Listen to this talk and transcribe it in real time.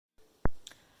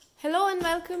Hello and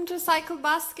welcome to Cycle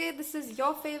Basket. This is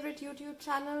your favorite YouTube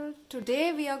channel.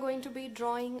 Today we are going to be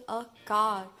drawing a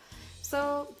car.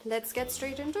 So let's get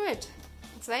straight into it.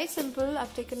 It's very simple.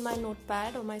 I've taken my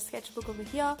notepad or my sketchbook over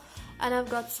here and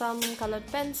I've got some colored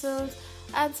pencils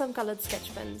and some colored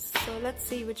sketch pens. So let's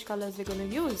see which colors we're going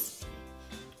to use.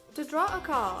 To draw a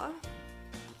car,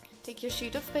 take your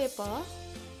sheet of paper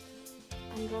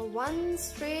and draw one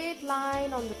straight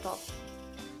line on the top.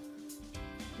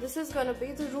 This is going to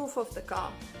be the roof of the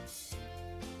car.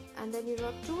 And then you draw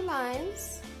two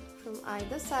lines from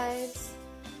either sides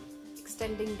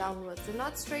extending downwards. They're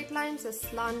not straight lines, they're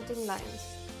slanting lines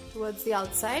towards the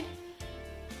outside.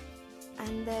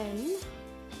 And then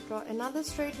draw another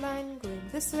straight line going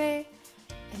this way,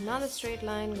 another straight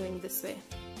line going this way.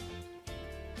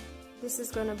 This is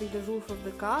going to be the roof of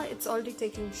the car. It's already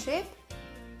taking shape.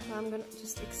 Now I'm going to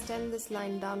just extend this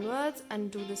line downwards and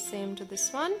do the same to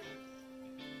this one.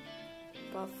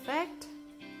 Perfect.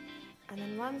 And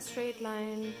then one straight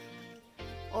line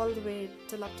all the way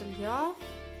till up till here,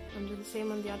 and do the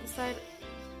same on the other side.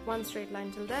 One straight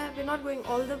line till there. We're not going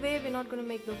all the way, we're not going to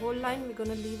make the whole line, we're going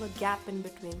to leave a gap in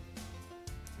between.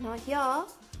 Now here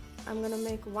I'm going to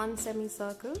make one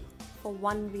semicircle for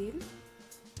one wheel,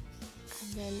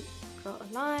 and then draw a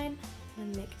line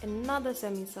and make another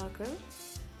semicircle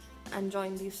and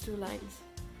join these two lines.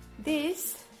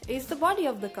 This is the body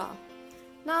of the car.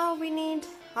 Now we need,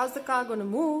 how's the car going to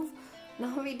move?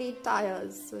 Now we need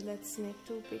tires. So let's make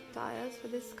two big tires for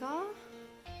this car.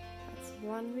 That's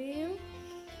one wheel.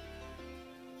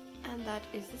 And that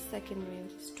is the second wheel.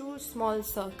 Just two small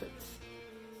circles.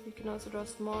 You can also draw a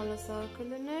smaller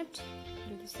circle in it.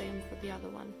 Do the same for the other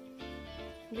one.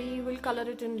 We will color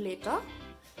it in later.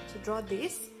 So draw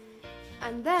this.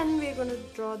 And then we're going to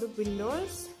draw the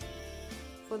windows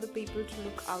for the people to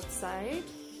look outside.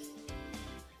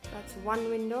 That's one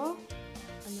window,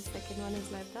 and the second one is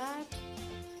like that.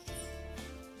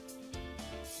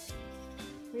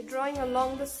 We're drawing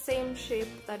along the same shape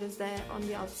that is there on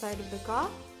the outside of the car.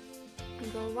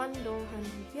 Draw one door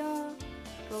handle here,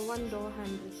 draw one door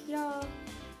handle here,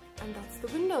 and that's the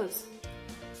windows.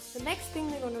 The next thing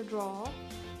we're going to draw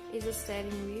is a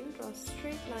steering wheel. Draw a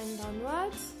straight line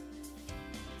downwards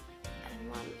and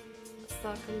one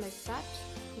circle like that.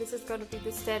 This is going to be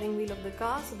the steering wheel of the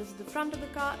car. So this is the front of the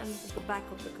car and this is the back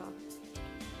of the car.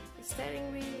 The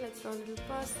steering wheel, let's draw a little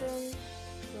person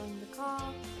drawing the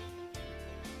car.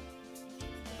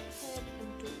 Head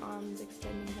and two arms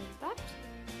extending like that.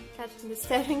 Catching the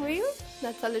steering wheel.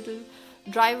 That's a little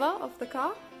driver of the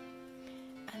car.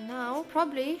 And now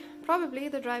probably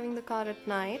they're driving the car at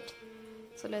night.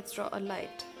 So let's draw a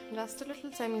light. Just a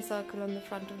little semicircle on the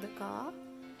front of the car.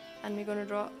 And we're going to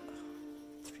draw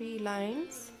three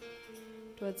lines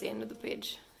towards the end of the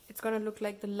page. It's going to look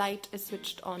like the light is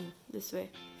switched on this way.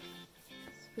 So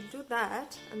we'll do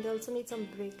that, and they also need some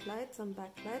brake lights, some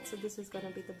backlights. So this is going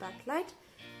to be the backlight,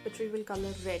 which we will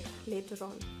color red later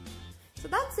on. So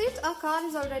that's it. Our car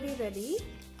is already ready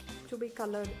to be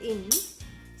colored in.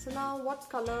 So now what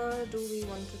color do we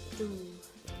want to do?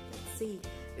 Let's see.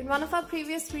 In one of our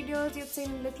previous videos, you've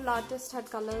seen Little Artist had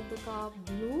colored the car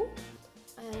blue,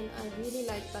 and I really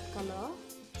like that color.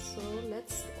 So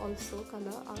let's also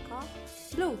color our car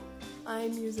blue.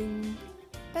 I'm using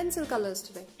pencil colors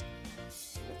today.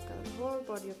 Let's color the whole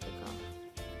body of the car.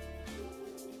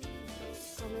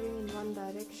 Coloring in one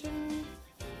direction,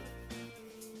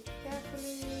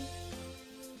 carefully,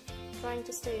 trying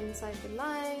to stay inside the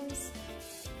lines.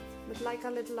 But like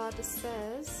our Little Artist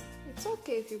says, it's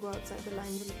okay if you go outside the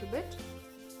lines a little bit.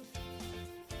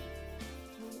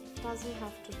 It doesn't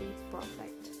have to be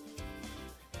perfect.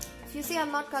 If you see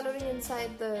I'm not coloring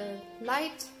inside the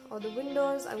light or the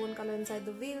windows, I won't color inside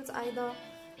the wheels either,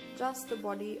 just the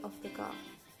body of the car.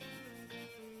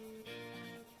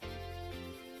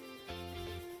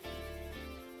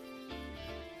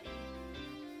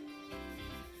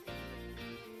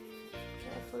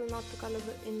 Careful not to color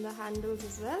in the handles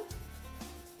as well.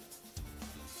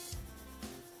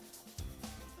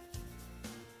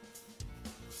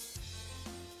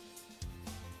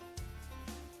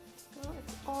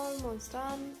 Almost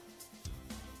done.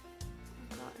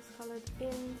 The car is colored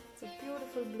in. It's a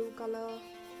beautiful blue color.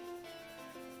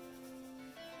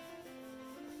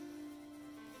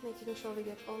 Making sure we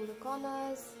get all the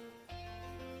corners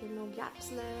with no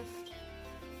gaps left.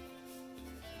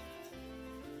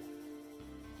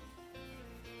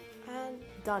 And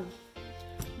done.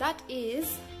 That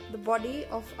is the body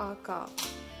of our car.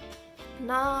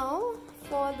 Now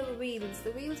for the wheels.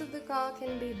 The wheels of the car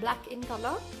can be black in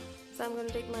color. So I'm going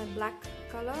to take my black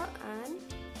color and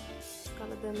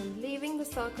color them in, leaving the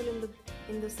circle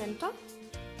in the center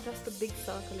Just a big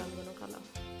circle I'm going to color.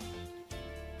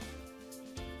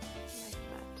 Like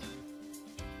that.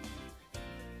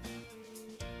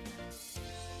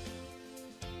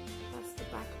 That's the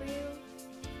back wheel.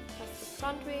 That's the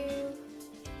front wheel.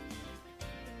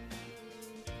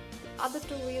 The other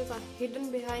two wheels are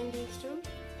hidden behind these two,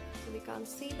 so we can't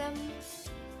see them.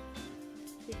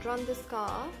 We drawn this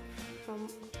car from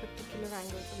a particular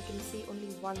angle, so we can see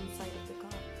only one side of the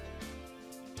car.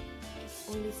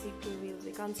 Only see two wheels,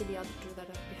 we can't see the other two that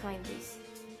are behind these.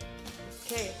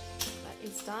 Okay, that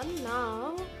is done.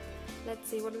 Now let's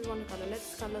see, what do we want to color?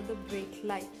 Let's color the brake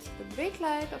light. The brake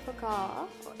light of a car,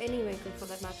 or any vehicle for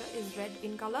that matter, is red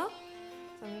in color.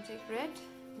 So I'm going to take red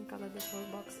and color this whole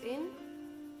box in.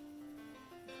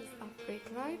 This is our brake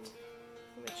light.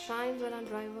 It shines when our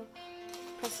driver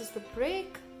presses the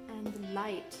brake. And the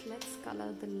light, let's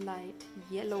color the light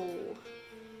yellow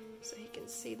so he can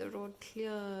see the road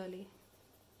clearly.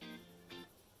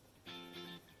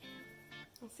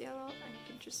 It's yellow, and you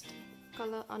can just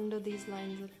color under these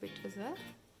lines a bit as well.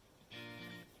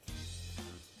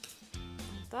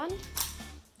 Done.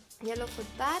 Yellow for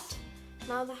that.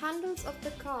 Now the handles of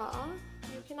the car,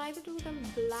 you can either do them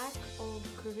black or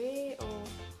grey, or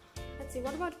let's see,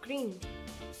 what about green?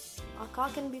 Our car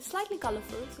can be slightly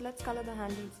colorful, so let's color the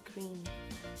handles green.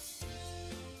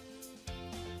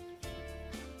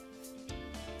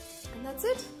 And that's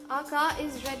it. Our car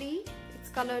is ready. It's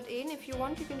colored in. If you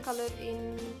want, you can color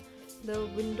in the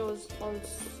windows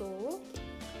also.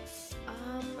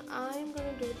 I'm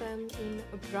going to do them in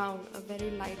a brown, a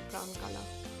very light brown color.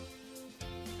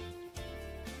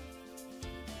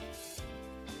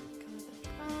 Color the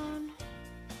brown.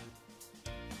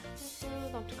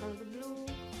 Not to color the blue.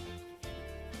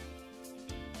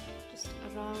 Just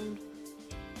around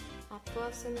our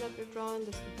person that we've drawn.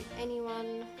 This could be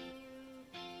anyone.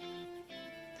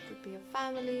 It could be a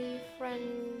family,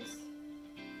 friends,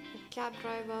 a cab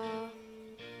driver.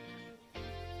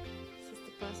 This is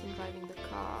the person driving the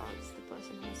car. This is the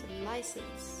person who has a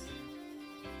license.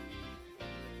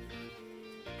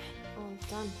 All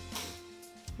done.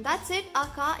 That's it, our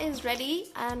car is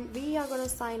ready and we are going to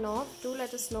sign off. Do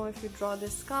let us know if you draw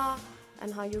this car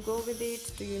and how you go with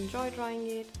it. Do you enjoy drawing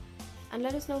it? And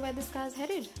let us know where this car is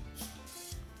headed.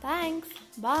 Thanks,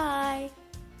 bye.